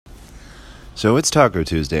So it's Taco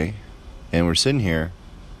Tuesday, and we're sitting here,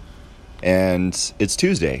 and it's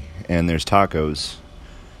Tuesday, and there's tacos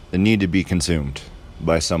that need to be consumed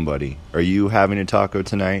by somebody. Are you having a taco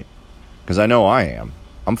tonight? Because I know I am.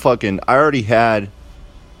 I already had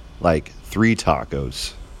like 3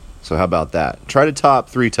 tacos. So how about that? Try to top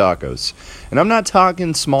 3 tacos. And I'm not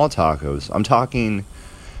talking small tacos. I'm talking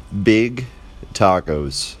big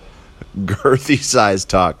tacos. Girthy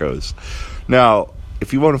sized tacos. Now,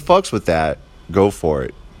 if you want to fucks with that, go for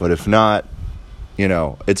it. But if not,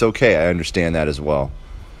 it's okay. I understand that as well.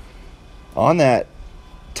 On that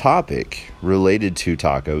topic related to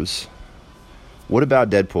tacos, what about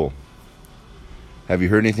Deadpool? Have you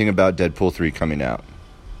heard anything about Deadpool 3 coming out?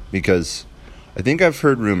 Because I think I've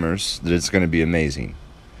heard rumors that it's going to be amazing.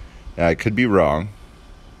 Now, I could be wrong,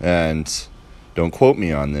 and don't quote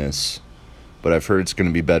me on this, but I've heard it's going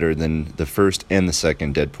to be better than the first and the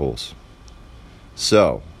second Deadpools.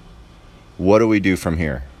 So, what do we do from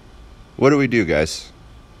here? What do we do, guys?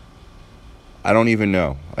 I don't even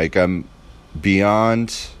know. I'm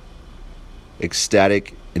beyond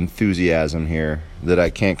ecstatic enthusiasm here that I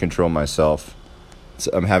can't control myself.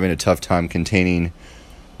 I'm having a tough time containing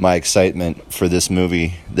my excitement for this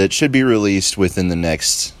movie that should be released within the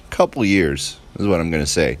next couple years, is what I'm going to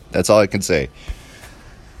say. That's all I can say.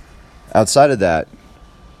 Outside of that,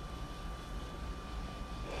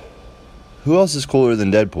 who else is cooler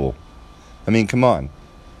than Deadpool? I mean, come on.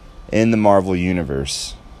 In the Marvel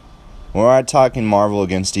Universe. We're not talking Marvel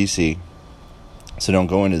against DC, so don't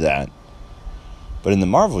go into that. But in the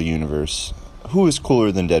Marvel Universe, who is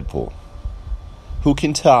cooler than Deadpool? Who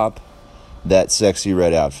can top that sexy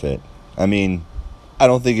red outfit? I mean, I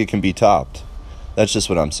don't think it can be topped. That's just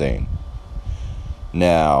what I'm saying.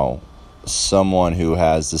 Now, someone who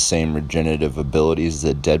has the same regenerative abilities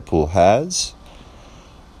that Deadpool has,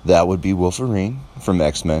 that would be Wolverine from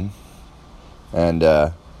X-Men. And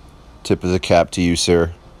tip of the cap to you,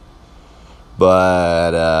 sir.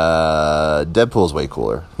 But Deadpool's way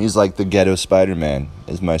cooler. He's like the ghetto Spider-Man,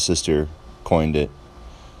 as my sister coined it.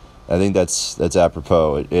 I think that's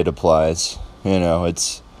apropos. It applies.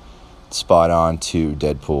 It's spot on to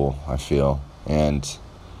Deadpool, I feel. And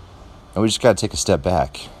we just got to take a step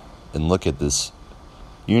back and look at this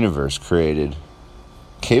universe created.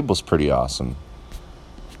 Cable's pretty awesome.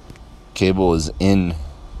 Cable is in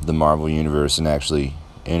the Marvel Universe and actually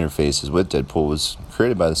interfaces with Deadpool. Was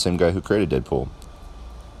created by the same guy who created Deadpool.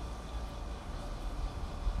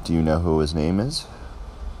 Do you know who his name is?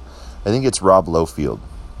 I think it's Rob Liefeld.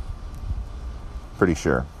 Pretty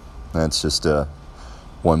sure. That's just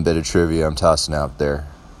one bit of trivia I'm tossing out there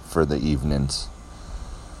for the evenings.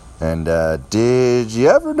 And did you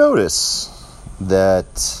ever notice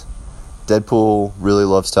that Deadpool really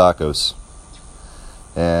loves tacos?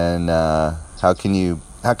 And how can you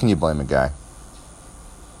blame a guy?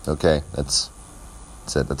 Okay, that's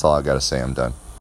it. That's all I gotta say. I'm done.